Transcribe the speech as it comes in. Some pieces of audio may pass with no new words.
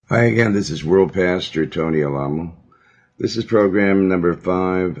Hi again, this is World Pastor Tony Alamo. This is program number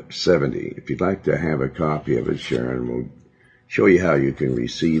 570. If you'd like to have a copy of it, Sharon will show you how you can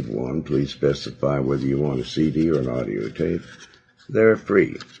receive one. Please specify whether you want a CD or an audio tape. They're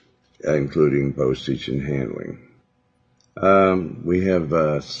free, including postage and handling. We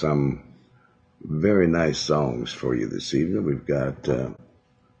have some very nice songs for you this evening. We've got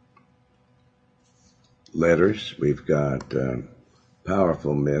letters. We've got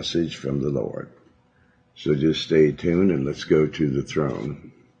powerful message from the Lord. So just stay tuned and let's go to the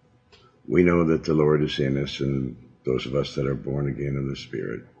throne. We know that the Lord is in us, and those of us that are born again in the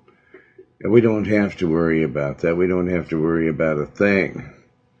Spirit. And we don't have to worry about that. We don't have to worry about a thing.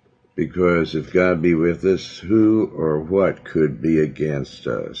 Because if God be with us, who or what could be against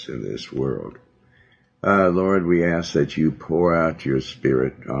us in this world? Lord, we ask that you pour out your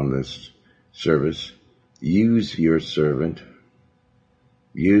Spirit on this service. Use your servant.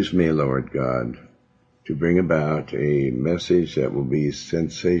 Use me, Lord God, to bring about a message that will be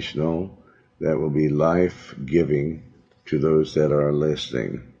sensational, that will be life-giving to those that are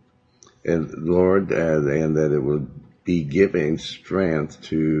listening. And Lord, and that it will be giving strength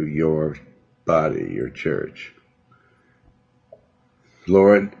to your body, your church.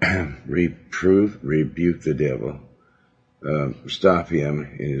 Lord, rebuke the devil. Stop him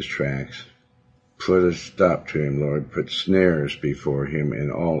in his tracks. Put a stop to him, Lord. Put snares before him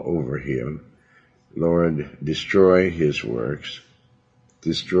and all over him. Lord, destroy his works.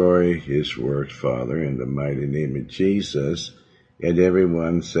 Destroy his works, Father, in the mighty name of Jesus. And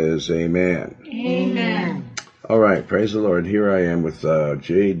everyone says amen. Amen. All right, praise the Lord. Here I am with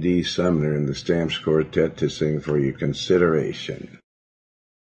J.D. Sumner and the Stamps Quartet to sing for your consideration.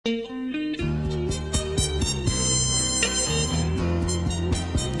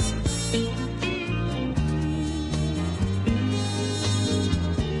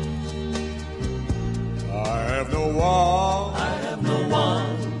 I have no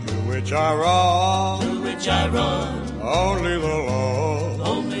one to which I run, only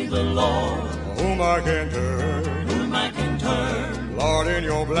the Lord, whom I can turn, Lord, in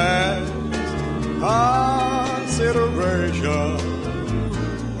your blessed consideration,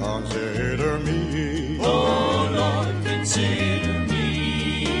 consider me, oh Lord, consider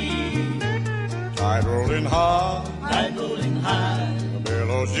me, tide rolling high,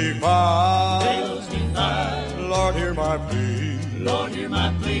 billows defy, Lord, hear my plea.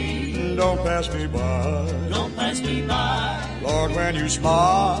 Don't pass me by. Lord, when you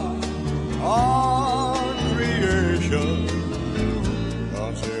smile on creation,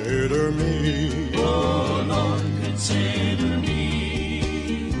 consider me. Oh, Lord, consider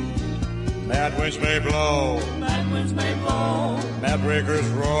me. Mad winds may blow. Mad breakers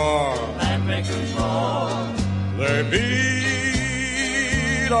roar. They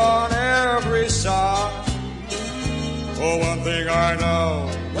beat on every side. Oh, one thing I know,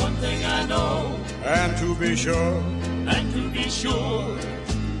 and to be sure,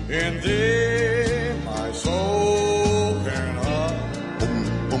 in thee my soul can hide.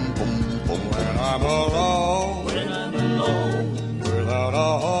 When I'm alone, without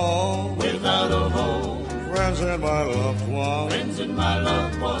a home, friends and my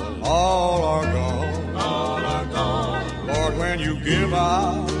loved ones, all are gone. Lord, when you give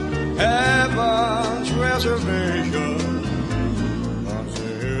out heaven's reservation,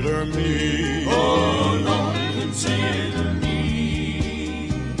 consider me. Oh, Lord, consider me.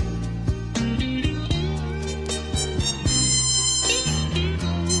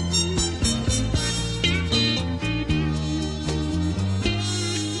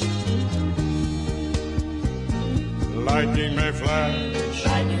 Lightning may flash,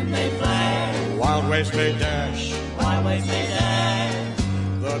 wild waves may dash,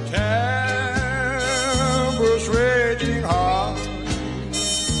 the tempest raging high,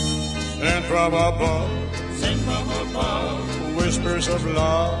 send from above, whispers of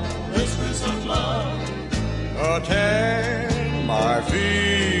love, attend my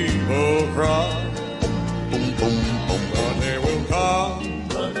feeble cry. But they will come,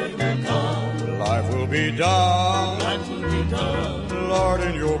 life will be done, Lord,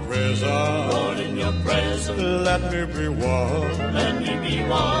 in your presence, let me be one.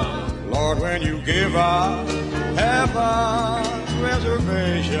 Lord, when you give out heaven's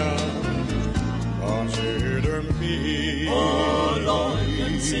reservation, consider me. Oh, Lord,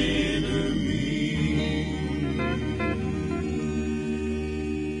 consider me.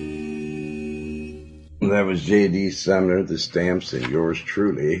 That was J.D. Sumner, the Stamps, and yours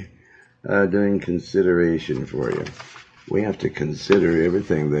truly, doing consideration for you. We have to consider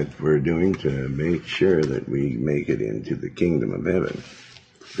everything that we're doing to make sure that we make it into the kingdom of heaven.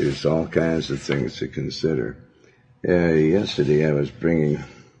 There's all kinds of things to consider. Yesterday I was bringing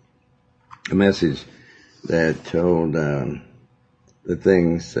a message that told the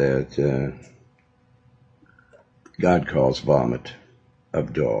things that God calls vomit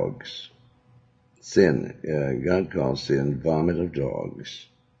of dogs. Sin. God calls sin vomit of dogs.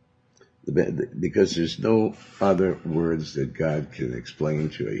 Because there's no other words that God can explain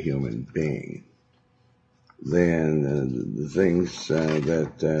to a human being than the things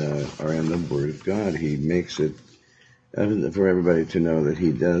that are in the Word of God. He makes it for everybody to know that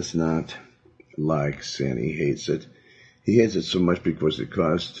He does not like sin. He hates it. He hates it so much because it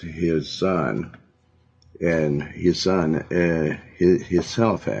caused His Son, and His Son,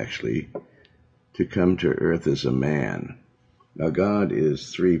 Himself actually, to come to earth as a man. Now, God is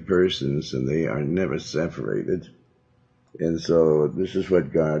three persons, and they are never separated. And so this is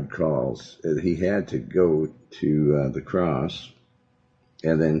what God calls. He had to go to the cross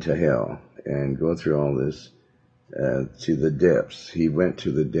and then to hell and go through all this to the depths. He went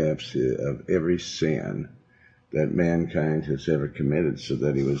to the depths of every sin that mankind has ever committed so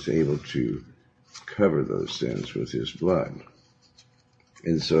that He was able to cover those sins with His blood.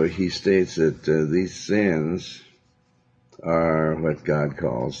 And so He states that these sins are what God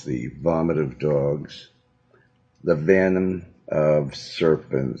calls the vomit of dogs, the venom of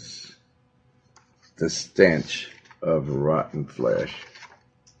serpents, the stench of rotten flesh,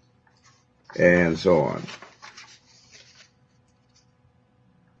 and so on.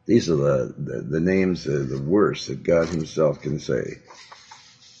 These are the names of the worst that God Himself can say.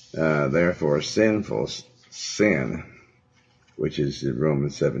 Therefore, sinful sin, which is in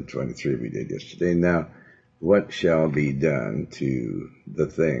Romans 7:23 we did yesterday. Now, what shall be done to the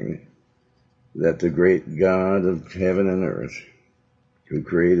thing that the great God of heaven and earth, who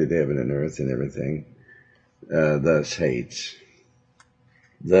created heaven and earth and everything, thus hates,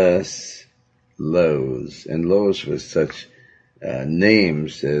 thus loathes, and loathes with such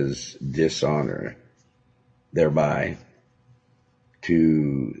names as dishonor, thereby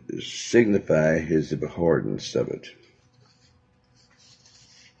to signify His abhorrence of it.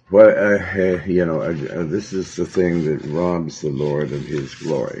 Well, this is the thing that robs the Lord of His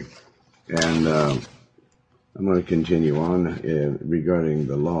glory. And I'm going to continue on regarding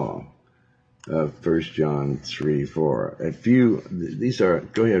the law of 1 John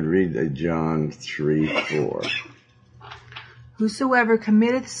 3:4. Go ahead, read John 3:4. Whosoever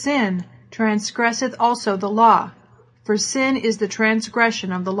committeth sin transgresseth also the law, for sin is the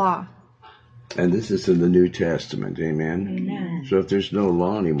transgression of the law. And this is in the New Testament, amen? Amen. So if there's no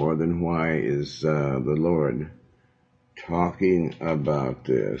law anymore, then why is the Lord talking about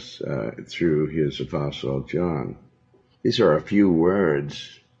this through His Apostle John? These are a few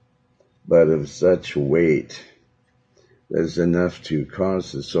words, but of such weight that is enough to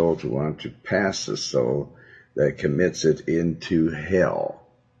cause the soul to want to pass the soul that commits it into hell.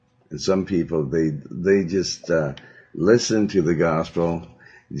 And some people, they just listen to the gospel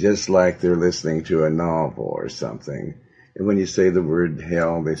just like they're listening to a novel or something. And when you say the word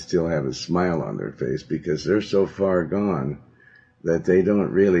hell, they still have a smile on their face because they're so far gone that they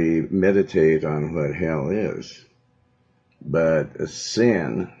don't really meditate on what hell is. But a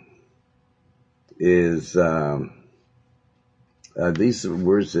sin is, these are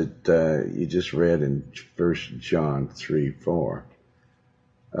words that you just read in 1 John 3:4,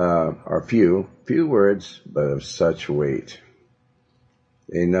 are few words, but of such weight.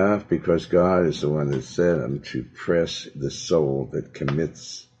 Enough because God is the one that said them to press the soul that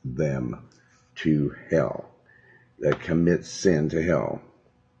commits them to hell, that commits sin to hell.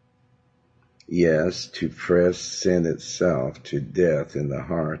 Yes, to press sin itself to death in the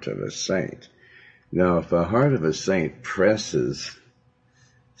heart of a saint. Now, if the heart of a saint presses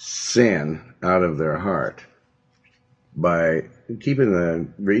sin out of their heart by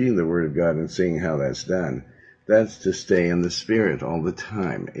reading the Word of God and seeing how that's done, that's to stay in the Spirit all the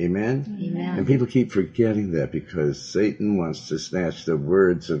time. Amen? Amen. And people keep forgetting that because Satan wants to snatch the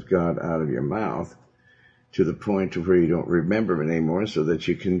words of God out of your mouth to the point to where you don't remember it anymore, so that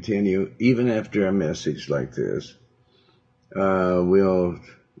you continue, even after a message like this, the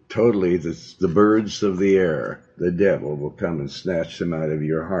birds of the air, the devil, will come and snatch them out of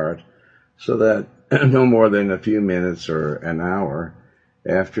your heart, so that no more than a few minutes or an hour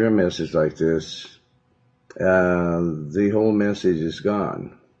after a message like this, the whole message is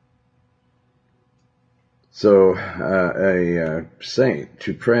gone. So a saint,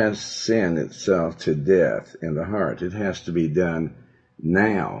 to press sin itself to death in the heart, it has to be done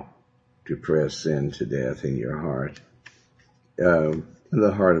now to press sin to death in your heart, in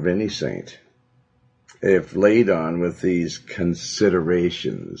the heart of any saint. if laid on with these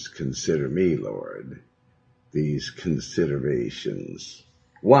considerations. Consider me, Lord, these considerations.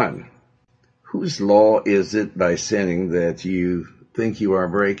 1. Whose law is it by sinning that you think you are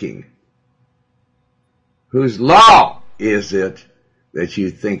breaking? Whose law is it that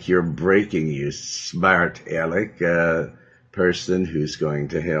you think you're breaking, you smart aleck person who's going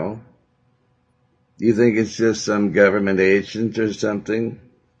to hell? Do you think it's just some government agent or something?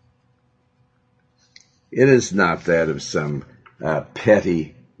 It is not that of some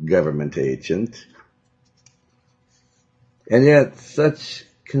petty government agent. And yet such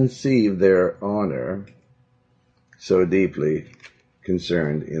conceive their honor, so deeply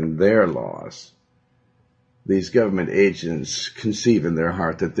concerned in their laws. These government agents conceive in their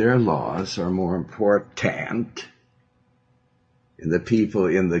heart that their laws are more important. And the people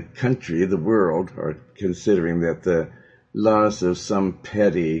in the country, the world, are considering that the laws of some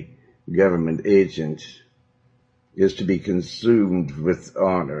petty government agent is to be consumed with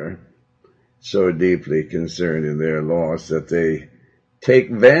honor, so deeply concerned in their laws that they take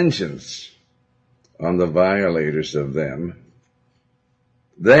vengeance on the violators of them,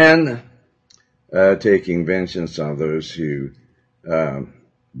 then taking vengeance on those who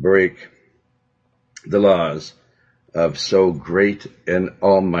break the laws of so great and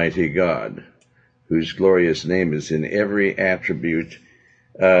almighty God, whose glorious name is in every attribute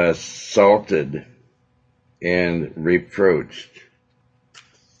salted and reproached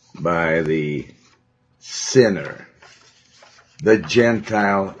by the sinner, the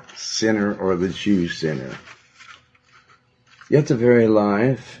Gentile sinner or the Jew sinner. Yet the very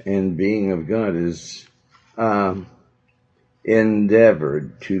life and being of God is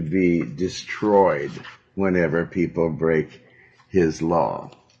endeavored to be destroyed whenever people break his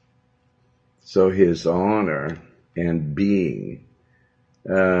law. So his honor and being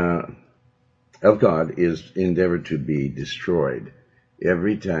of God is endeavored to be destroyed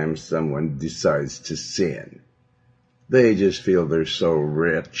every time someone decides to sin. They just feel they're so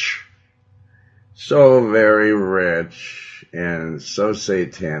rich, so very rich, and so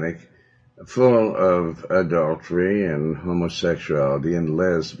satanic, full of adultery and homosexuality and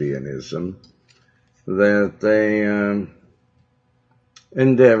lesbianism, that they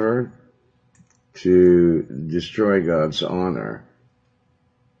endeavor to destroy God's honor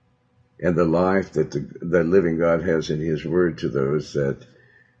and the life that the living God has in his word to those that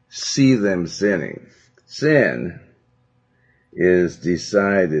see them sinning. Sin is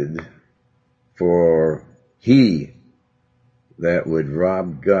decided for he that would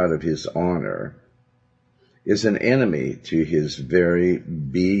rob God of his honor is an enemy to his very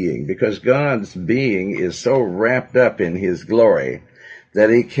being, because God's being is so wrapped up in his glory that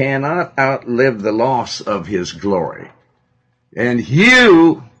he cannot outlive the loss of his glory. And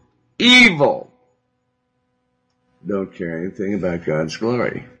you, evil, don't care anything about God's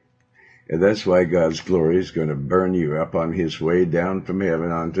glory. And that's why God's glory is going to burn you up on his way down from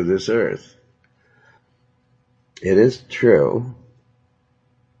heaven onto this earth. It is true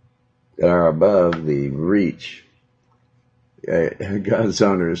that are above the reach. God's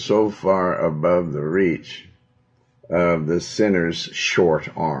honor is so far above the reach of the sinner's short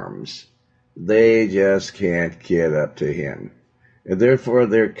arms. They just can't get up to him. And therefore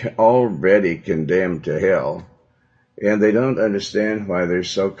they're already condemned to hell. And they don't understand why they're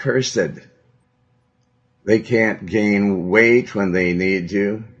so cursed. They can't gain weight when they need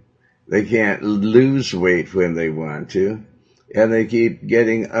to. They can't lose weight when they want to. And they keep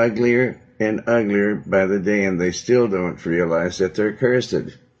getting uglier and uglier by the day, and they still don't realize that they're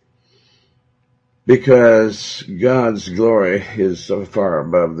cursed. Because God's glory is so far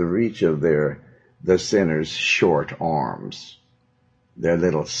above the reach of the sinner's short arms. Their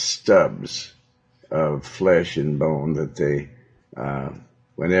little stubs of flesh and bone that they,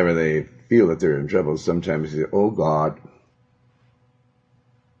 whenever they feel that they're in trouble, sometimes they say, "Oh God,"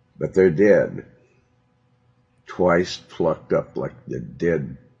 but they're dead, twice plucked up like the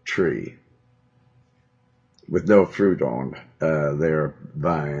dead tree, with no fruit on their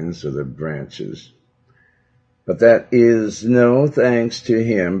vines or their branches. But that is no thanks to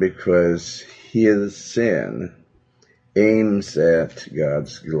him, because his sin aims at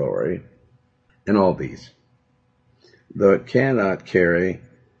God's glory. And all these, though it cannot carry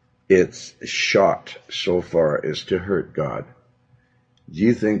its shot so far as to hurt God. Do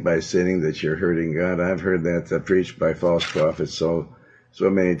you think by sinning that you're hurting God? I've heard that preached by false prophets so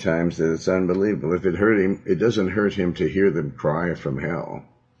many times that it's unbelievable. If it hurt him, it doesn't hurt him to hear them cry from hell,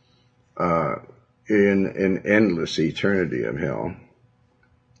 in an endless eternity of hell.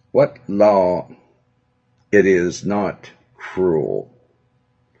 What law? It is not cruel,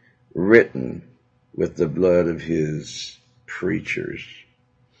 written with the blood of his preachers.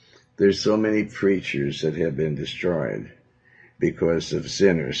 There's so many preachers that have been destroyed because of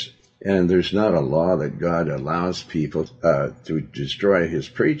sinners. And there's not a law that God allows people to destroy his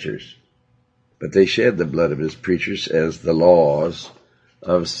preachers. But they shed the blood of his preachers as the laws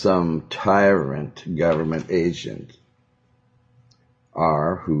of some tyrant government agent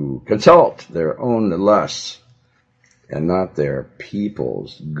are, who consult their own lusts and not their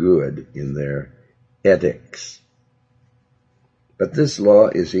people's good in their edicts. But this law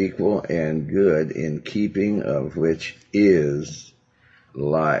is equal and good, in keeping of which is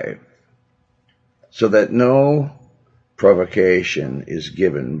life, so that no provocation is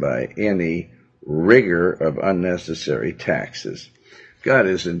given by any rigor of unnecessary taxes. God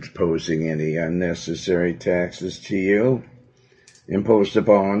isn't imposing any unnecessary taxes to you, imposed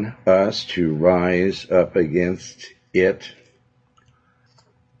upon us to rise up against it.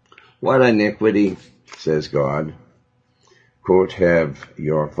 What iniquity, says God, quote, have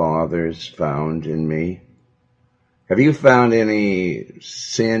your fathers found in me? Have you found any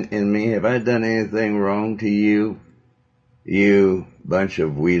sin in me? Have I done anything wrong to you? You bunch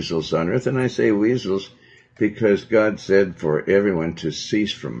of weasels on earth. And I say weasels because God said for everyone to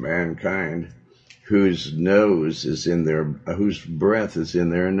cease from mankind whose nose is in their, whose breath is in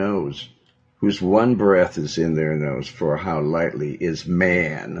their nose, whose one breath is in their nose, for how lightly is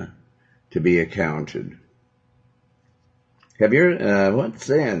man to be accounted. Have your, what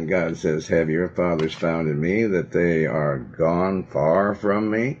sin, God says, have your fathers found in me, that they are gone far from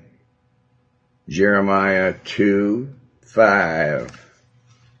me? Jeremiah 2:5.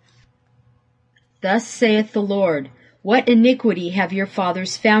 Thus saith the Lord, what iniquity have your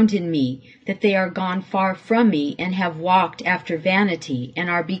fathers found in me, that they are gone far from me, and have walked after vanity,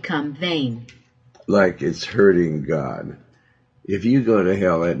 and are become vain? Like it's hurting God. If you go to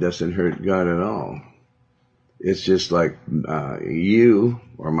hell, that doesn't hurt God at all. It's just like you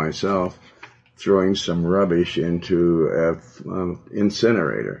or myself throwing some rubbish into an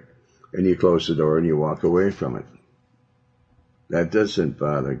incinerator, and you close the door and you walk away from it. That doesn't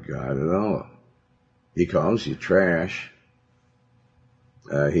bother God at all. He calls you trash.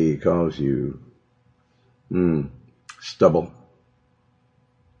 He calls you stubble,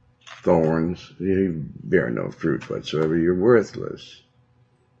 thorns. You bear no fruit whatsoever. You're worthless.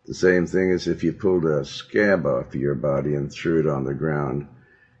 The same thing as if you pulled a scab off your body and threw it on the ground.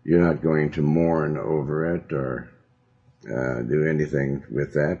 You're not going to mourn over it or do anything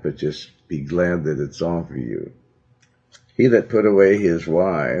with that, but just be glad that it's off of you. He that put away his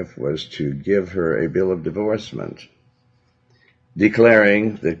wife was to give her a bill of divorcement,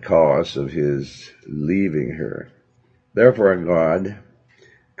 declaring the cause of his leaving her. Therefore God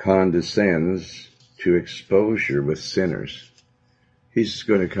condescends to exposure with sinners. He's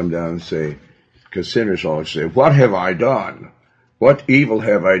going to come down and say, because sinners always say, what have I done? What evil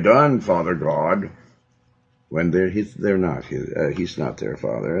have I done, Father God? When they're not he's not their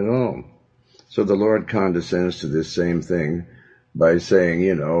Father at all. So the Lord condescends to this same thing by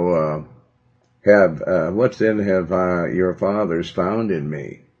saying, what then have your fathers found in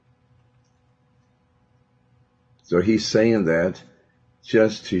me? So he's saying that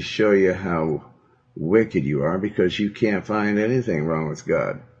just to show you how wicked you are, because you can't find anything wrong with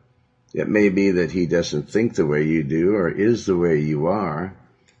God. It may be that he doesn't think the way you do or is the way you are.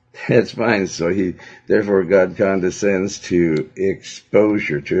 That's fine. So therefore God condescends to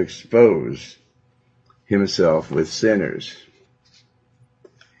exposure, to expose himself with sinners.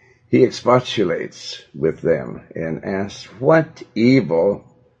 He expostulates with them and asks what evil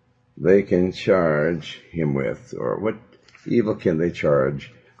they can charge him with, or what evil can they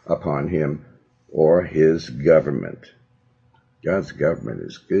charge upon him or his government. God's government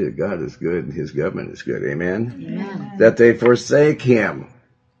is good. God is good and his government is good. Amen? Amen. That they forsake him.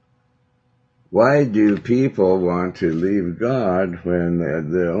 Why do people want to leave God when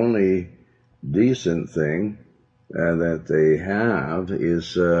the only decent thing that they have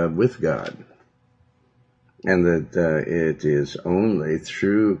is with God? And that it is only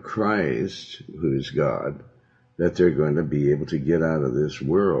through Christ, who's God, that they're going to be able to get out of this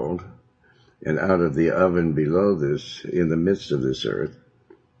world and out of the oven below this, in the midst of this earth,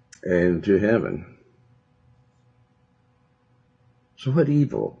 and to heaven. So what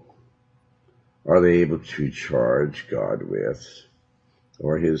evil are they able to charge God with,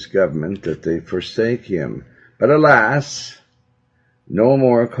 or his government, that they forsake him? But alas, no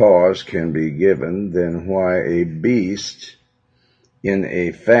more cause can be given than why a beast in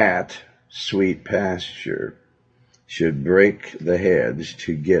a fat, sweet pasture should break the hedge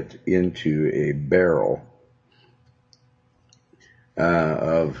to get into a barrel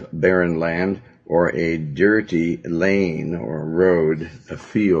of barren land, or a dirty lane or road, a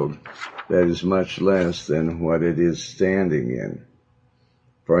field that is much less than what it is standing in.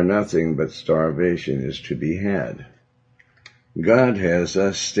 For nothing but starvation is to be had. God has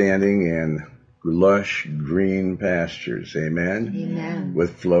us standing in lush green pastures, amen? Amen.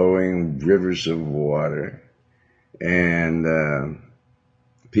 With flowing rivers of water. And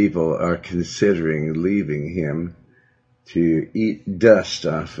people are considering leaving him to eat dust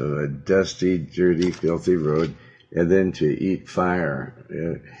off of a dusty, dirty, filthy road, and then to eat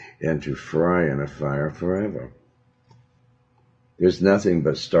fire and to fry in a fire forever. There's nothing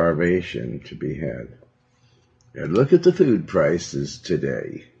but starvation to be had. And look at the food prices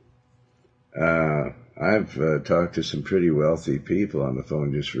today. I've talked to some pretty wealthy people on the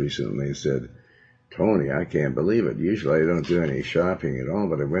phone just recently and said, Tony, I can't believe it. Usually I don't do any shopping at all,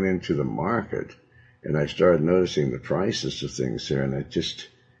 but I went into the market and I started noticing the prices of things there, and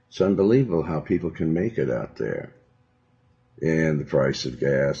it's unbelievable how people can make it out there. And the price of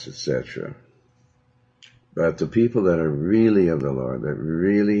gas, etc. But the people that are really of the Lord, that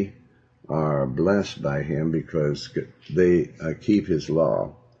really are blessed by him because they keep his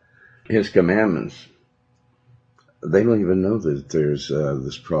law, his commandments, they don't even know that there's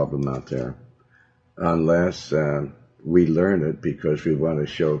this problem out there unless we learn it, because we want to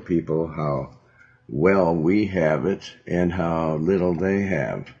show people how well we have it and how little they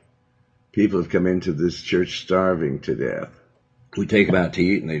have. People have come into this church starving to death. We take them out to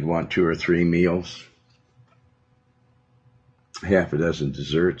eat and they'd want 2 or 3 meals, half a dozen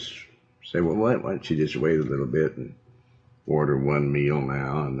desserts. Say, well, why don't you just wait a little bit and order 1 meal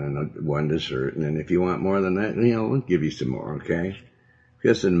now and then 1 dessert, and then if you want more than that, we'll give you some more, okay? It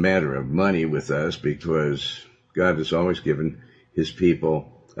doesn't matter of money with us, because God has always given his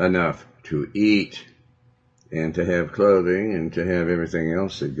people enough to eat and to have clothing and to have everything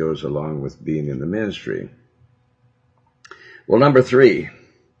else that goes along with being in the ministry. Well, number 3,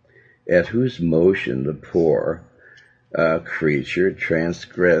 at whose motion the poor creature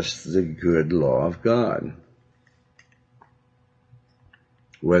transgressed the good law of God.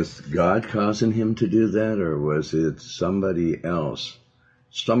 Was God causing him to do that, or was it somebody else,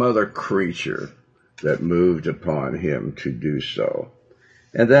 some other creature that moved upon him to do so?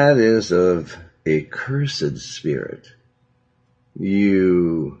 And that is of a cursed spirit.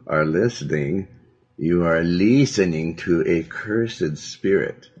 You are listening to a cursed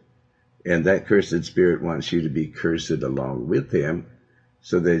spirit. And that cursed spirit wants you to be cursed along with him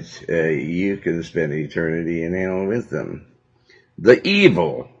so that you can spend eternity in hell with them. The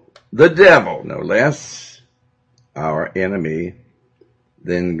evil, the devil, no less our enemy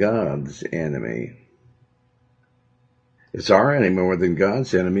than God's enemy. It's our enemy more than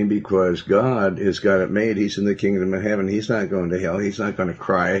God's enemy, because God has got it made. He's in the kingdom of heaven. He's not going to hell. He's not going to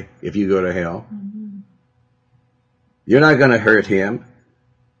cry if you go to hell. Mm-hmm. You're not going to hurt him.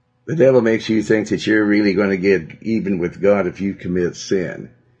 The devil makes you think that you're really going to get even with God if you commit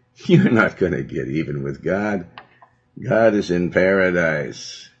sin. You're not going to get even with God. God is in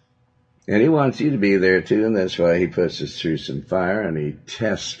paradise. And he wants you to be there too, and that's why he puts us through some fire and he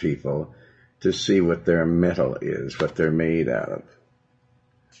tests people to see what their metal is, what they're made out of.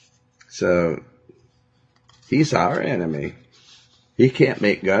 So, he's our enemy. He can't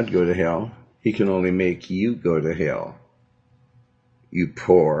make God go to hell. He can only make you go to hell. You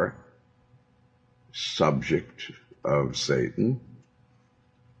poor subject of Satan.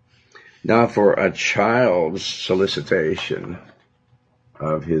 Now, for a child's solicitation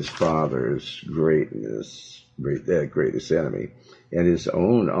of his father's greatness, greatest enemy, and his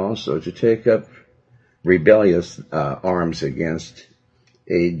own also, to take up rebellious arms against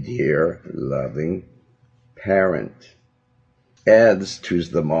a dear, loving parent, adds to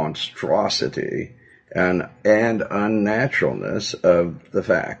the monstrosity and unnaturalness of the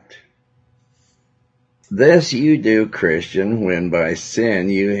fact. This you do, Christian, when by sin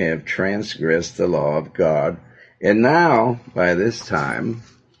you have transgressed the law of God. And now, by this time,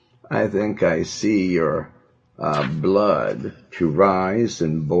 I think I see your blood to rise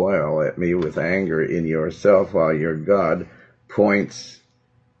and boil at me with anger in yourself, while your God points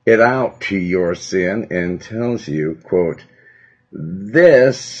it out to your sin and tells you, quote,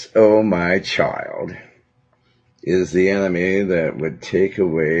 "This, O my child, is the enemy that would take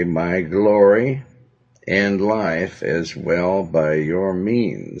away my glory and life as well by your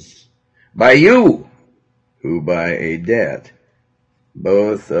means, by you, who by a debt,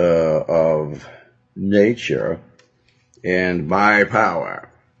 both of nature and by power."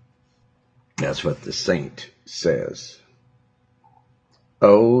 That's what the saint says.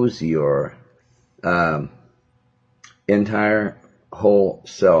 Owes your entire whole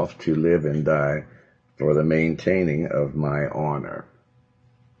self to live and die for the maintaining of my honor.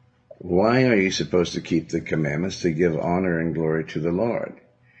 Why are you supposed to keep the commandments? To give honor and glory to the Lord.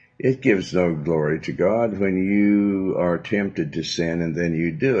 It gives no glory to God when you are tempted to sin and then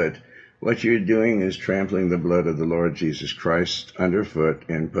you do it. What you're doing is trampling the blood of the Lord Jesus Christ underfoot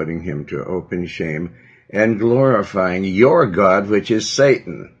and putting him to open shame and glorifying your God, which is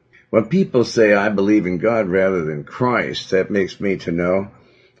Satan. When people say, I believe in God rather than Christ, that makes me to know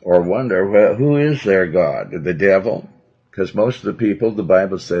or wonder, well, who is their God? The devil? Because most of the people, the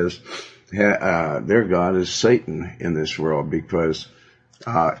Bible says, their God is Satan in this world, because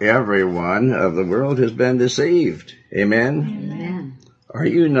everyone of the world has been deceived. Amen? Amen. Are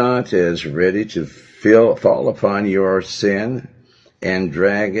you not as ready to fall upon your sin and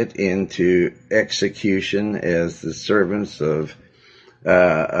drag it into execution as the servants of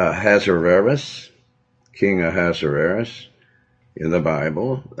Ahasuerus, King Ahasuerus, in the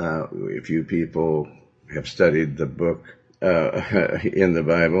Bible? If you people have studied the book in the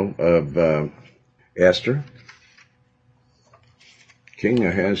Bible of Esther, King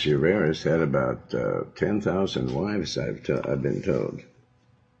Ahasuerus had about 10,000 wives, I've been told.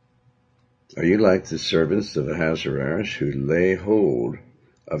 Are you like the servants of Ahasuerus, who lay hold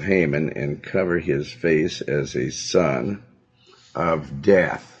of Haman and cover his face as a son of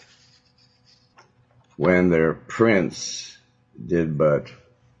death, when their prince did but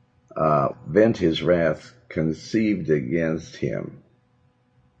vent his wrath conceived against him?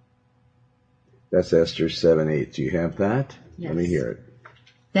 That's Esther 7:8. Do you have that? Yes. Let me hear it.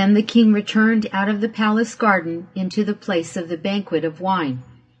 Then the king returned out of the palace garden into the place of the banquet of wine,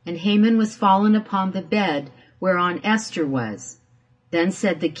 and Haman was fallen upon the bed whereon Esther was. Then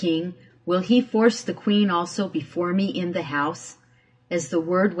said the king, Will he force the queen also before me in the house? As the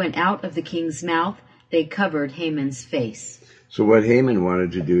word went out of the king's mouth, they covered Haman's face. So what Haman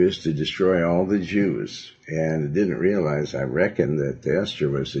wanted to do is to destroy all the Jews, and didn't realize, I reckon, that Esther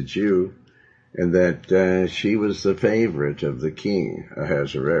was a Jew, and that she was the favorite of the king,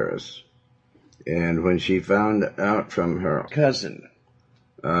 Ahasuerus. And when she found out from her cousin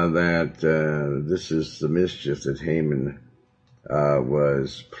that this is the mischief that Haman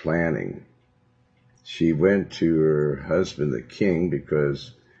was planning, she went to her husband, the king,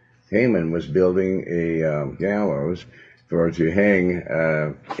 because Haman was building a gallows to hang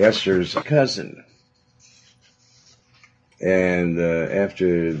Esther's cousin. And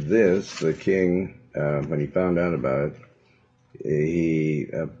after this, the king, when he found out about it, he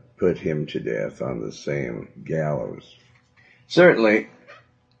put him to death on the same gallows. Certainly,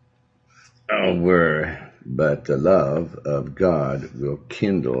 but the love of God will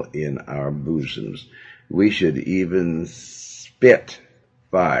kindle in our bosoms. We should even spit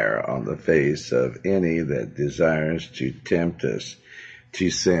fire on the face of any that desires to tempt us to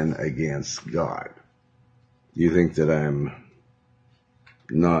sin against God. Do you think that I'm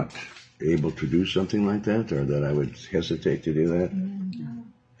not able to do something like that, or that I would hesitate to do that?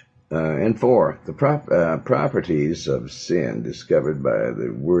 And 4, the properties of sin discovered by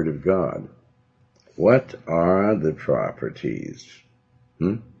the Word of God. What are the properties?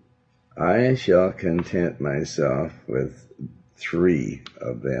 I shall content myself with 3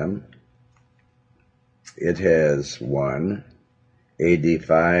 of them. It has 1, a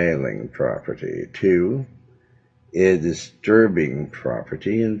defiling property; 2, a disturbing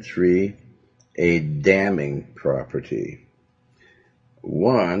property; and 3, a damning property.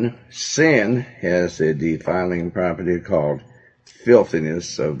 1, sin has a defiling property called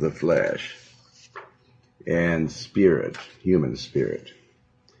filthiness of the flesh and spirit, human spirit.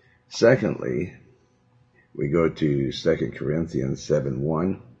 Secondly, we go to 2 Corinthians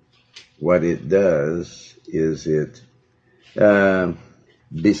 7:1. What it does is it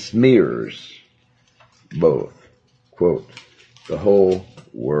besmears both. Quote, the whole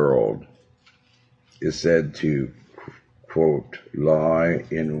world is said to, quote, lie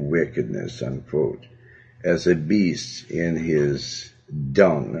in wickedness, unquote, as a beast in his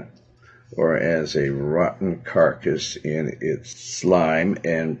dung, or as a rotten carcass in its slime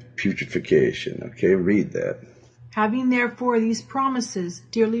and putrefaction. Okay, read that. Having therefore these promises,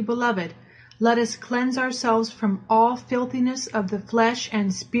 dearly beloved, let us cleanse ourselves from all filthiness of the flesh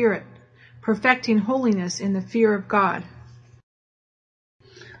and spirit, perfecting holiness in the fear of God.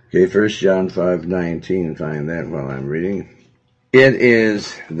 Okay, 1 John 5:19, find that while I'm reading. It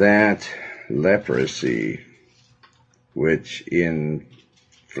is that leprosy which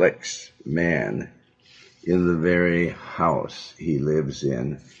inflicts man in the very house he lives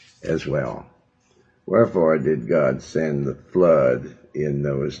in as well. Wherefore did God send the flood in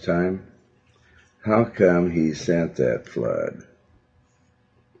Noah's time? How come he sent that flood?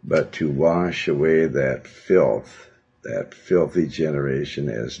 but to wash away that filth, that filthy generation,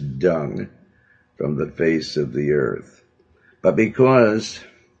 as dung from the face of the earth. But because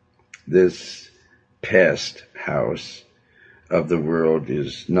this pest house of the world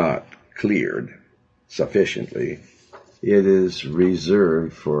is not cleared sufficiently, it is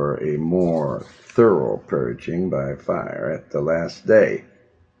reserved for a more thorough purging by fire at the last day.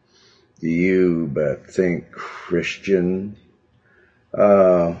 Do you but think, Christian,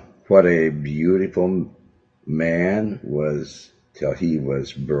 what a beautiful man was till he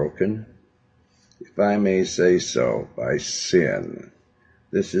was broken? If I may say so, by sin.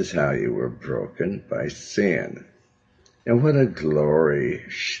 This is how you were broken, by sin. And what a glory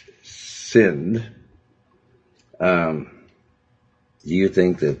sinned. Do you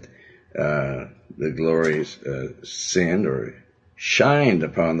think that the glories sinned or shined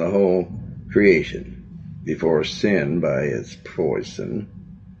upon the whole creation before sin by its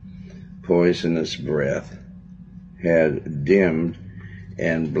poisonous breath had dimmed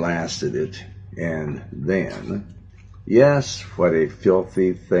and blasted it? And then, yes, what a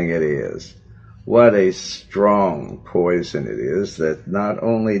filthy thing it is. What a strong poison it is that not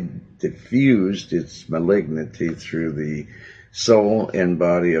only diffused its malignity through the soul and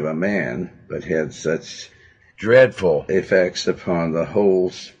body of a man, but had such dreadful effects upon the whole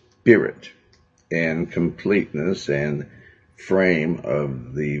spirit and completeness and frame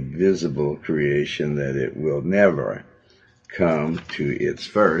of the visible creation that it will never come to its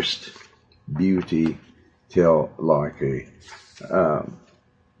first beauty till, like a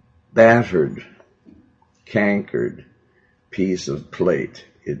battered, cankered piece of plate,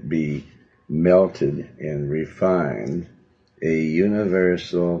 it be melted and refined, a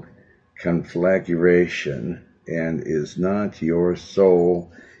universal conflagration, and is not your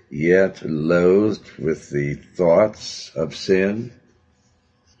soul yet loathed with the thoughts of sin?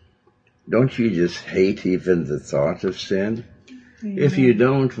 Don't you just hate even the thought of sin? Amen. If you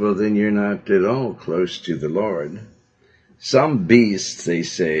don't, well, then you're not at all close to the Lord. Some beast, they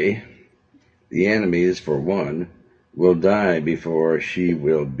say, the enemies, for one, will die before she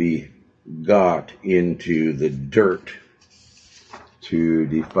will be got into the dirt to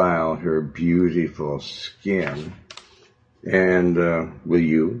defile her beautiful skin. And will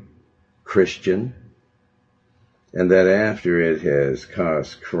you, Christian? And that after it has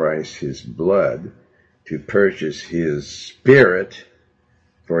cost Christ his blood to purchase his spirit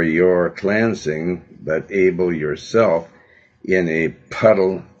for your cleansing, but able yourself in a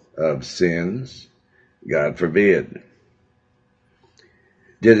puddle of sins? God forbid.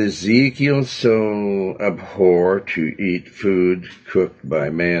 Did Ezekiel so abhor to eat food cooked by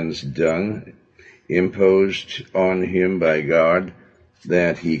man's dung, imposed on him by God,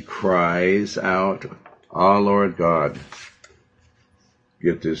 that he cries out, "Ah, Lord God"?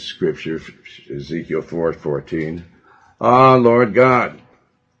 Get this scripture, Ezekiel 4:14. "Ah, Lord God,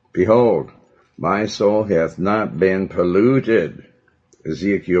 behold, my soul hath not been polluted."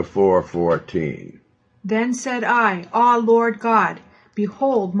 Ezekiel 4:14. Then said I, "Ah, Lord God,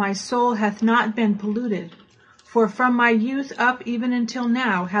 behold, my soul hath not been polluted. For from my youth up even until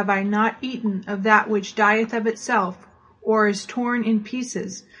now have I not eaten of that which dieth of itself, or is torn in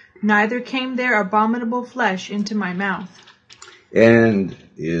pieces, neither came there abominable flesh into my mouth." And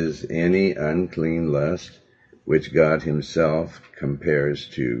is any unclean lust, which God himself compares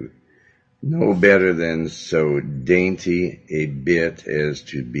to, no better than so dainty a bit as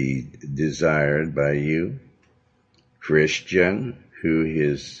to be desired by you, Christian, who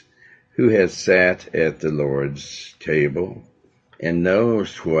has sat at the Lord's table and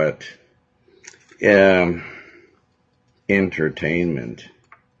knows what entertainment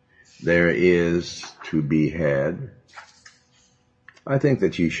there is to be had? I think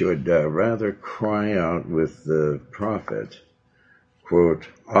that you should rather cry out with the prophet, quote,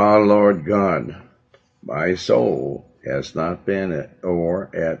 "Ah, Lord God, my soul has not been, or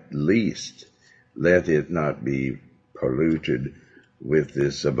at least let it not be polluted with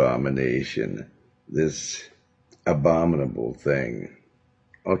this abomination, this abominable thing."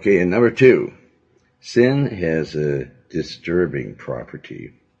 Okay, and number 2, sin has a disturbing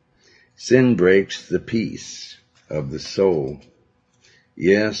property. Sin breaks the peace of the soul.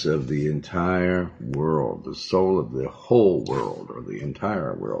 Yes, of the entire world, the soul of the whole world, or the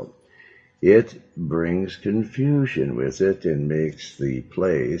entire world. It brings confusion with it and makes the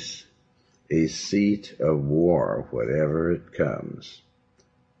place a seat of war, whatever it comes,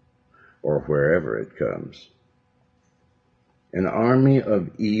 or wherever it comes. An army of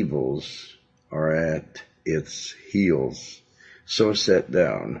evils are at its heels, so set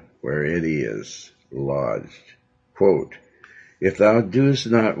down where it is lodged. Quote, If thou doest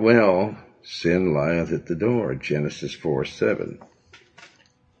not well, sin lieth at the door. Genesis 4:7.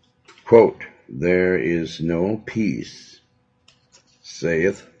 Quote, there is no peace,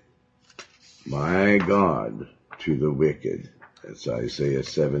 saith my God, to the wicked. That's Isaiah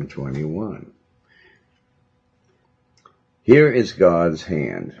 7:21. Here is God's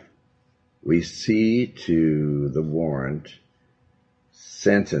hand. We see to the warrant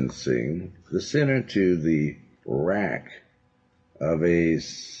sentencing the sinner to the rack of a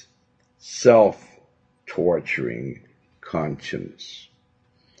self-torturing conscience,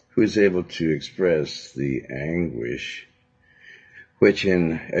 who is able to express the anguish which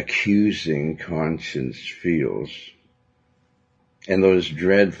an accusing conscience feels, and those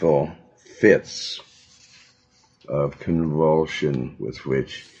dreadful fits of convulsion with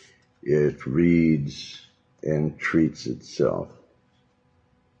which it reads and treats itself.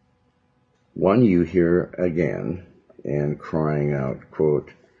 One you hear again, and crying out, quote,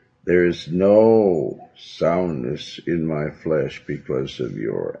 there is no soundness in my flesh because of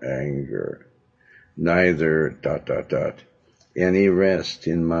your anger, neither ... any rest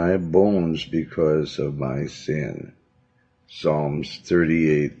in my bones because of my sin. Psalms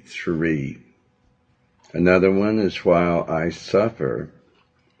 38:3. Another one is, while I suffer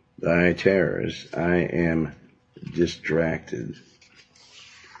thy terrors, I am distracted.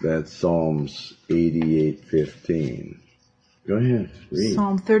 That's Psalms 88:15. Go ahead, read.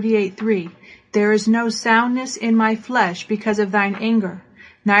 Psalm 38:3. There is no soundness in my flesh because of thine anger,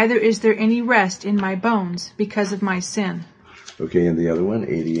 neither is there any rest in my bones because of my sin. Okay, and the other one,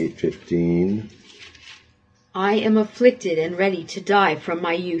 88:15. I am afflicted and ready to die from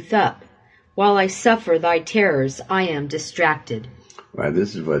my youth up. While I suffer thy terrors, I am distracted. Right,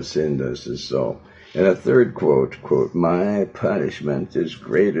 this is what sin does to the soul. And a third quote, my punishment is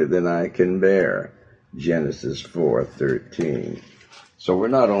greater than I can bear. Genesis 4:13. So we're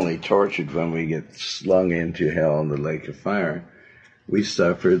not only tortured when we get slung into hell in the lake of fire, we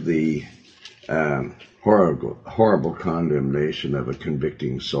suffer the horrible condemnation of a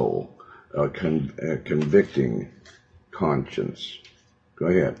convicting soul, a convicting conscience. Go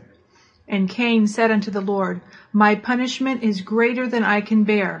ahead. And Cain said unto the Lord, my punishment is greater than I can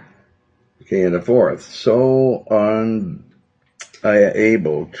bear. Okay, and a fourth, so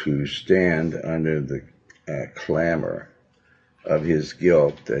unable to stand under the clamor of his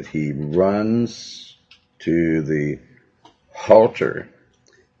guilt that he runs to the halter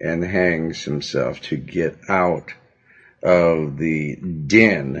and hangs himself to get out of the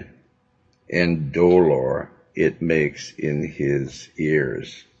din and dolor it makes in his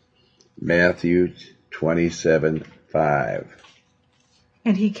ears. Matthew 27:5.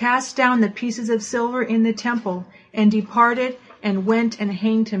 And he cast down the pieces of silver in the temple, and departed, and went and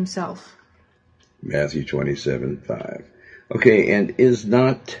hanged himself. Matthew 27:5. Okay, and is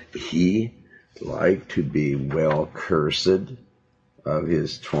not he like to be well cursed of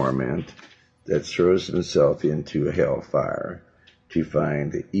his torment that throws himself into hellfire to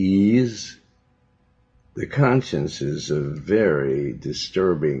find ease? The conscience is a very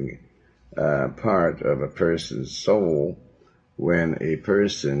disturbing part of a person's soul when a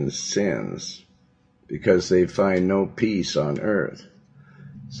person sins, because they find no peace on earth.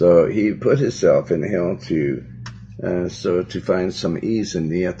 So he put himself in hell to find some ease,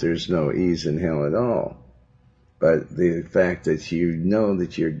 and yet there's no ease in hell at all. But the fact that you know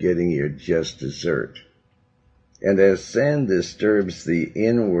that you're getting your just desert. And as sin disturbs the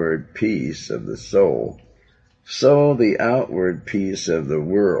inward peace of the soul, so the outward peace of the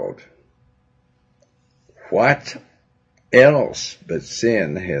world. What else but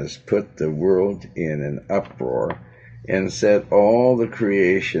sin has put the world in an uproar and set all the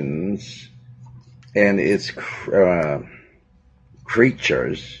creations and its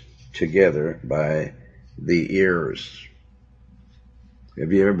creatures together by the ears?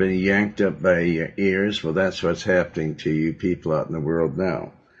 Have you ever been yanked up by your ears? Well, that's what's happening to you people out in the world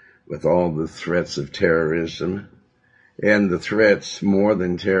now, with all the threats of terrorism and the threats more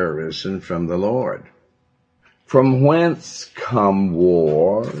than terrorism from the Lord. From whence come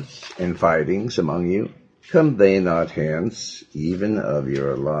wars and fightings among you? Come they not hence, even of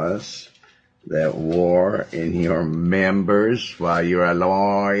your lusts, that war in your members while you're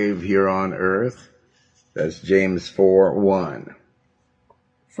alive here on earth? That's James 4:1.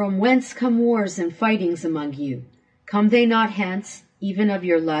 From whence come wars and fightings among you? Come they not hence, even of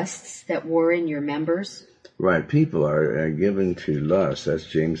your lusts that war in your members? Right, people are given to lust. That's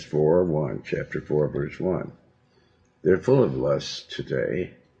James 4:1, chapter 4, verse 1. They're full of lust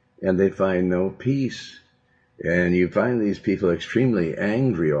today, and they find no peace. And you find these people extremely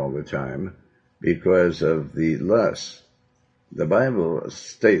angry all the time because of the lust. The Bible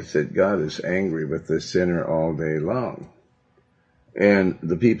states that God is angry with the sinner all day long. And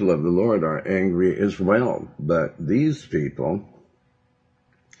the people of the Lord are angry as well. But these people,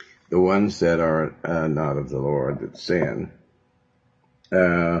 the ones that are not of the Lord, that sin,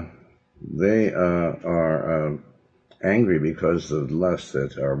 they are angry because of lusts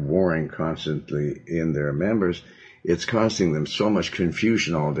that are warring constantly in their members. It's causing them so much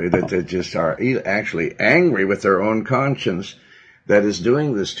confusion all day that they just are actually angry with their own conscience that is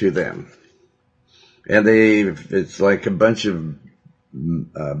doing this to them. And it's like a bunch of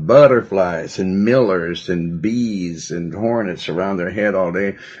butterflies and millers and bees and hornets around their head all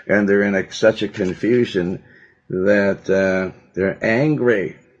day, and they're in such a confusion that they're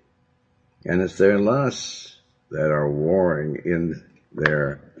angry. And it's their lusts that are warring in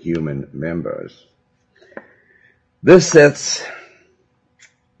their human members. This sets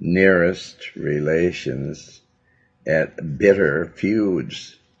nearest relations at bitter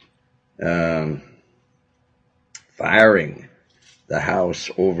feuds, firing the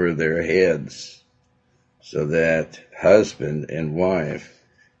house over their heads, so that husband and wife,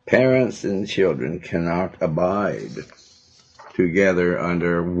 parents and children cannot abide together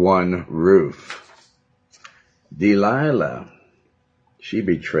under one roof. Delilah, she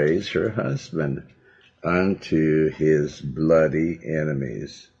betrays her husband unto his bloody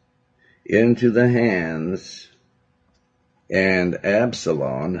enemies, into the hands, and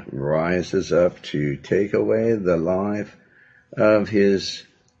Absalom rises up to take away the life of his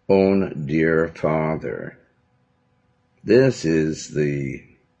own dear father. This is the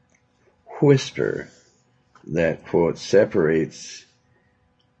whisper that, quote, separates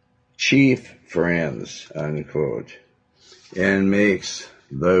chief friends, unquote, and makes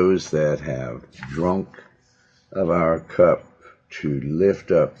those that have drunk of our cup to lift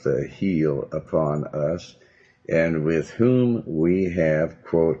up the heel upon us, and with whom we have,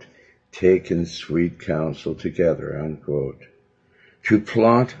 quote, taken sweet counsel together, unquote, to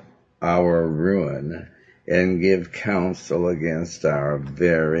plot our ruin and give counsel against our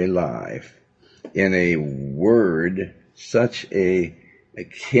very life. In a word, such a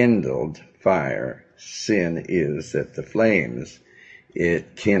kindled fire sin is that the flames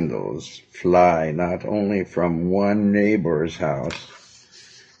it kindles fly not only from one neighbor's house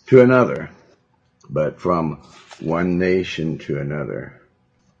to another, but from one nation to another.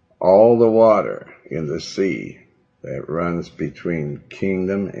 All the water in the sea that runs between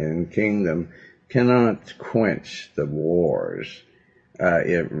kingdom and kingdom cannot quench the wars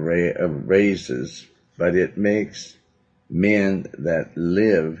it raises, but it makes men that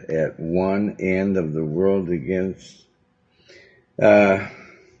live at one end of the world against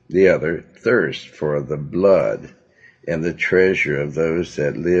the other thirst for the blood and the treasure of those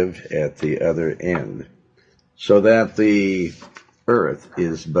that live at the other end, so that the earth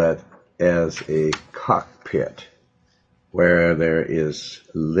is but as a cockpit where there is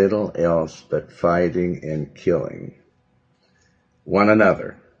little else but fighting and killing one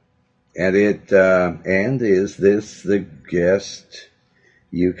another. And is this the guest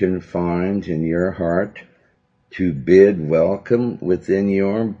you can find in your heart to bid welcome within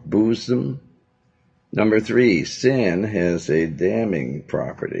your bosom? Number 3, sin has a damning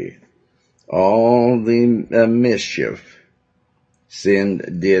property. All the mischief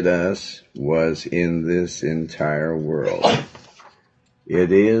sin did us was in this entire world. It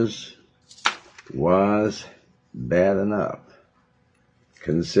was bad enough,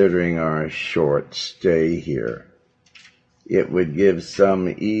 considering our short stay here. It would give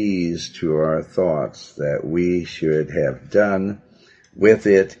some ease to our thoughts that we should have done with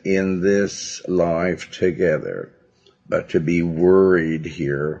it in this life together, but to be worried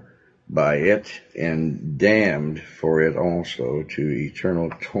here by it and damned for it also to eternal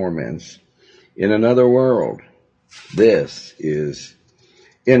torments in another world. This is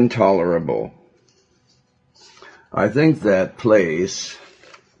intolerable. I think that place,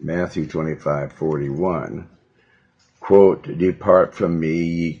 Matthew 25:41, quote, depart from me,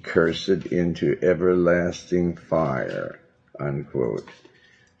 ye cursed, into everlasting fire, unquote,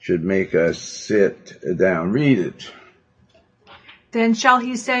 should make us sit down. Read it. Then shall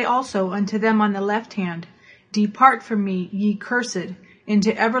he say also unto them on the left hand, depart from me, ye cursed,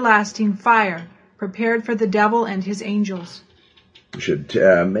 into everlasting fire, prepared for the devil and his angels. Should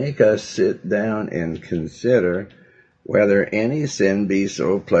make us sit down and consider whether any sin be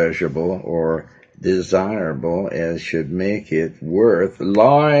so pleasurable or desirable as should make it worth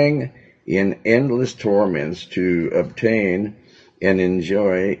lying in endless torments to obtain and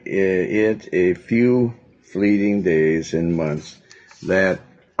enjoy it a few fleeting days and months that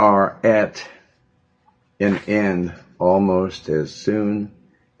are at an end almost as soon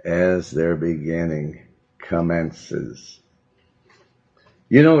as their beginning commences.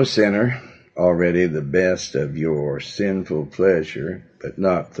 You know, sinner, already the best of your sinful pleasure, but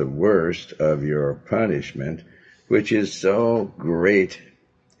not the worst of your punishment, which is so great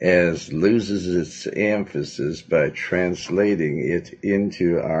as loses its emphasis by translating it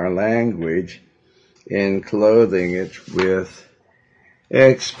into our language and clothing it with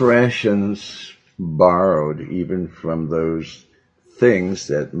expressions borrowed even from those things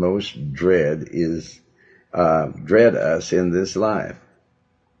that most dread us in this life.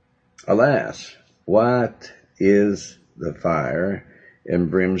 Alas, what is the fire and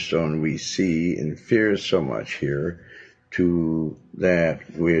brimstone we see and fear so much here to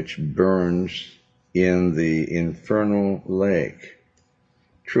that which burns in the infernal lake?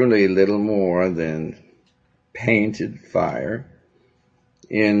 Truly little more than painted fire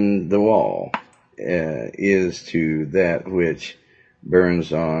in the wall is to that which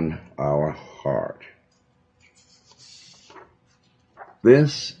burns on our heart.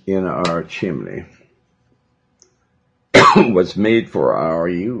 This in our chimney was made for our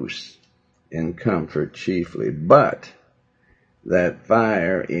use and comfort chiefly, but that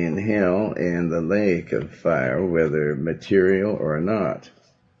fire in hell and the lake of fire, whether material or not,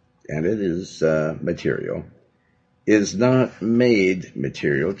 and it is material, is not made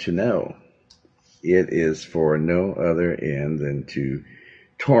material to know. It is for no other end than to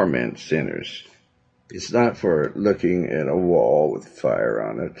torment sinners. It's not for looking at a wall with fire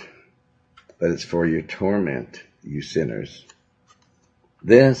on it, but it's for your torment, you sinners.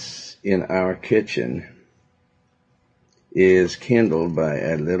 This in our kitchen is kindled by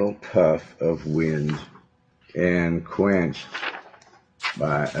a little puff of wind and quenched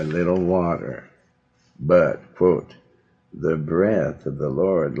by a little water. But, quote, the breath of the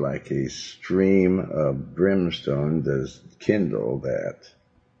Lord like a stream of brimstone does kindle that,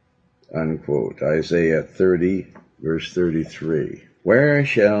 unquote. Isaiah 30, verse 33. Where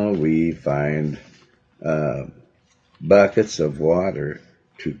shall we find buckets of water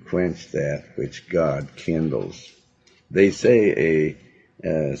to quench that which God kindles? They say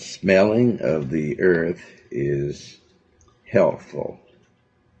a smelling of the earth is healthful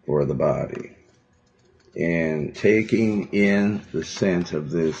for the body. And taking in the scent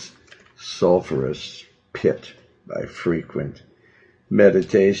of this sulphurous pit by frequent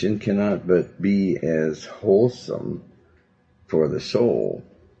meditation cannot but be as wholesome for the soul.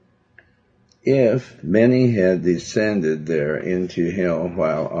 If many had descended there into hell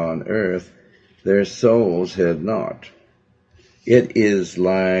while on earth, their souls had not. It is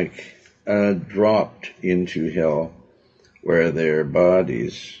like dropped into hell, where their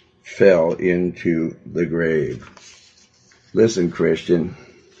bodies fell into the grave. Listen, Christian,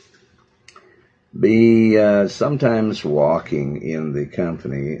 be sometimes walking in the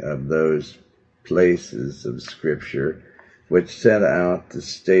company of those places of Scripture which set out the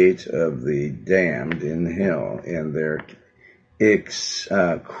state of the damned in hell and their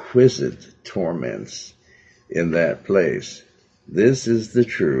exquisite torments in that place. This is the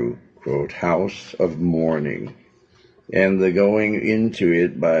true, quote, house of mourning, and the going into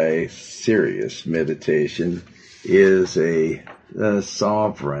it by serious meditation is a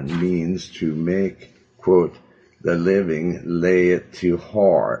sovereign means to make, quote, the living lay it to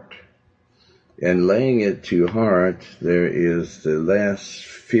heart. And laying it to heart, there is the less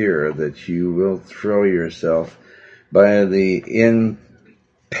fear that you will throw yourself by the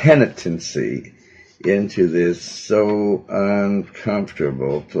impenitency into this so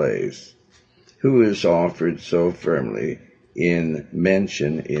uncomfortable place, who is offered so firmly in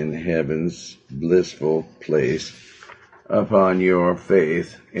mention in heaven's blissful place upon your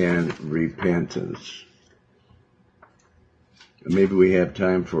faith and repentance. Maybe we have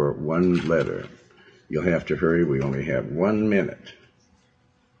time for one letter. You'll have to hurry. We only have 1 minute.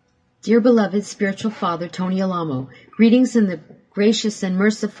 Dear beloved spiritual father, Tony Alamo, greetings in the gracious and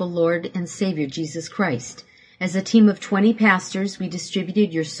merciful Lord and Savior, Jesus Christ. As a team of 20 pastors, we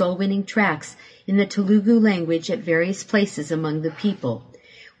distributed your soul-winning tracts in the Telugu language at various places among the people.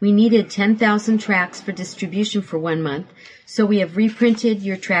 We needed 10,000 tracts for distribution for 1 month, so we have reprinted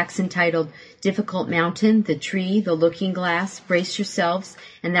your tracts entitled Difficult Mountain, The Tree, The Looking Glass, Brace Yourselves,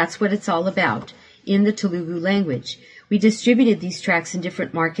 and That's What It's All About, in the Telugu language. We distributed these tracts in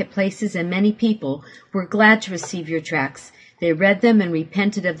different marketplaces, and many people were glad to receive your tracts. They read them and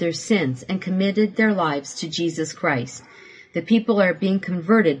repented of their sins and committed their lives to Jesus Christ. The people are being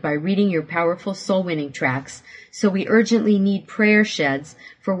converted by reading your powerful soul-winning tracts, so we urgently need prayer sheds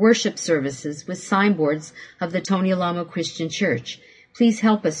for worship services with signboards of the Tony Alamo Christian Church. Please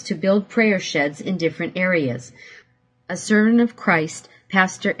help us to build prayer sheds in different areas. a servant of Christ,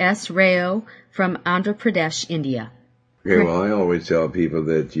 Pastor S. Rao from Andhra Pradesh, India. Okay, well, I always tell people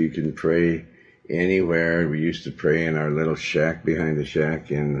that you can pray anywhere. We used to pray in our little shack behind the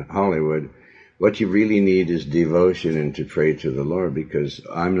shack in Hollywood. What you really need is devotion and to pray to the Lord, because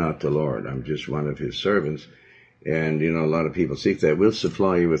I'm not the Lord. I'm just one of his servants. And, a lot of people seek that. We'll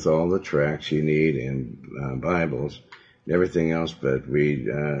supply you with all the tracts you need and Bibles and everything else, but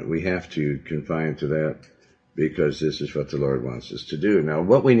we have to confine to that because this is what the Lord wants us to do. Now,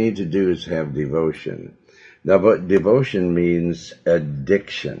 what we need to do is have devotion. Now, but devotion means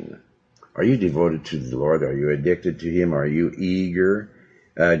addiction. Are you devoted to the Lord? Are you addicted to him? Are you eager?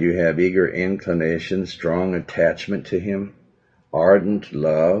 Do you have eager inclination, strong attachment to him? Ardent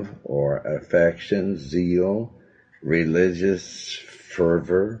love or affection, zeal, religious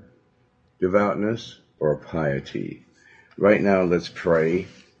fervor, devoutness, or piety? Right now, let's pray,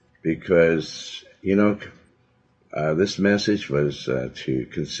 because, this message was to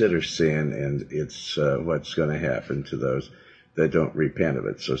consider sin, and it's what's going to happen to those that don't repent of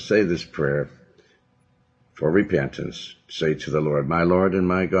it. So say this prayer for repentance. Say to the Lord, "My Lord and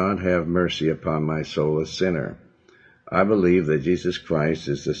my God, have mercy upon my soul, a sinner. I believe that Jesus Christ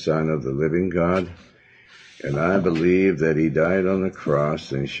is the Son of the living God, and I believe that he died on the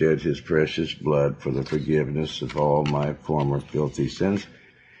cross and shed his precious blood for the forgiveness of all my former filthy sins.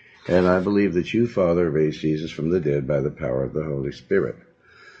 And I believe that you, Father, raised Jesus from the dead by the power of the Holy Spirit.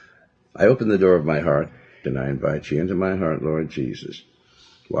 I open the door of my heart, and I invite you into my heart, Lord Jesus.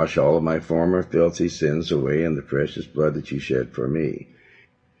 Wash all of my former filthy sins away in the precious blood that you shed for me.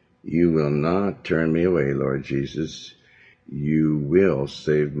 You will not turn me away, Lord Jesus. You will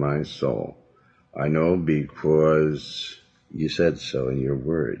save my soul. I know because you said so in your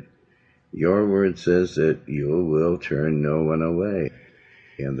word. Your word says that you will turn no one away,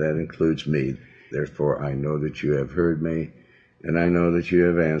 and that includes me. Therefore, I know that you have heard me, and I know that you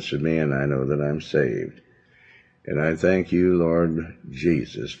have answered me, and I know that I'm saved. And I thank you, Lord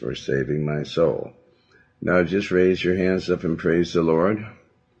Jesus, for saving my soul." Now just raise your hands up and praise the Lord,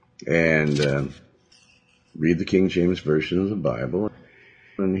 and read the King James Version of the Bible.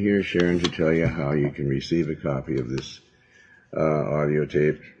 And here's Sharon to tell you how you can receive a copy of this audio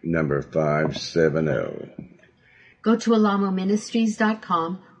tape, number 570. Go to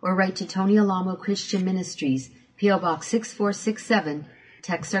alamoministries.com or write to Tony Alamo Christian Ministries, P.O. Box 6467,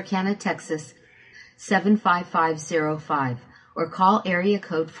 Texarkana, Texas, 75505, or call area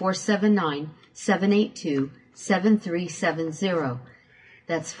code 479-782-7370.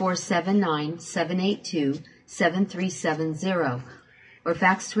 That's 479-782-7370. Or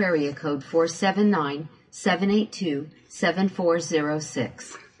fax to area code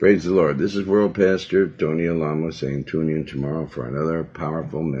 479-782-7406. Praise the Lord. This is World Pastor Tony Alamo saying tune in tomorrow for another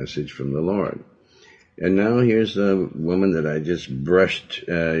powerful message from the Lord. And now here's a woman that I just brushed,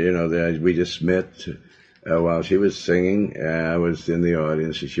 that we just met while she was singing. I was in the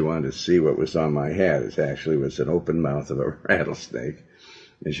audience, and she wanted to see what was on my hat. It actually was an open mouth of a rattlesnake,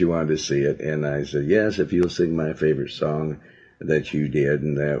 and she wanted to see it. And I said, "Yes, if you'll sing my favorite song that you did,"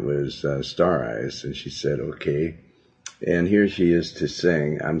 and that was Star Eyes. And she said, "Okay." And here she is to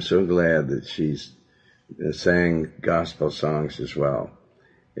sing. I'm so glad that she's sang gospel songs as well.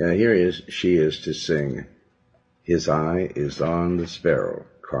 She is to sing "His Eye is on the Sparrow,"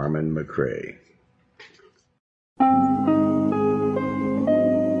 Carmen McRae.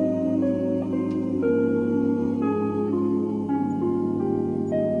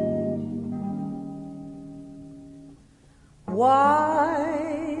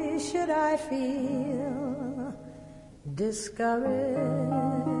 Why should I feel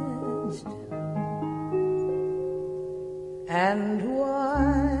discouraged? And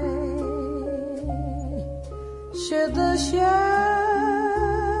why should the shadows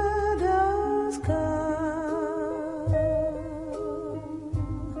come?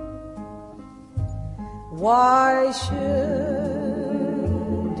 Why should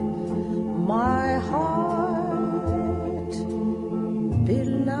my heart be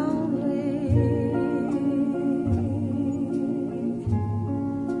lonely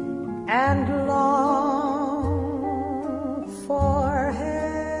and long for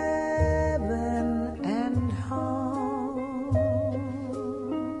heaven and home,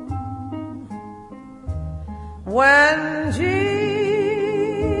 when Jesus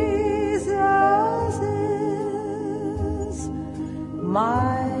is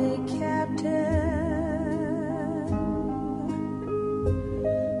my captain,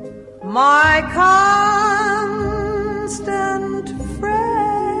 my constant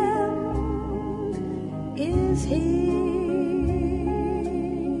friend is He.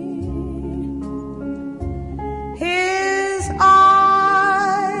 His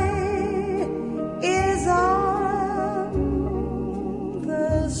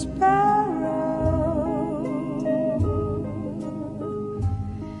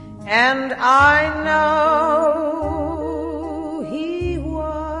and I know He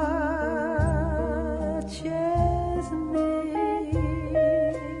watches me.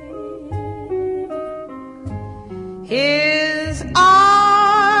 His eye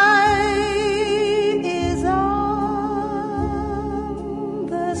is on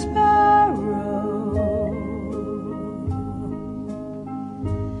the sparrow,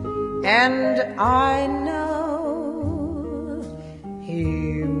 and I know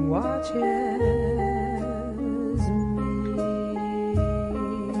He watches me.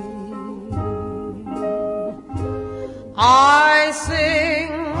 I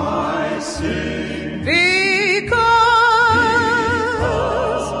sing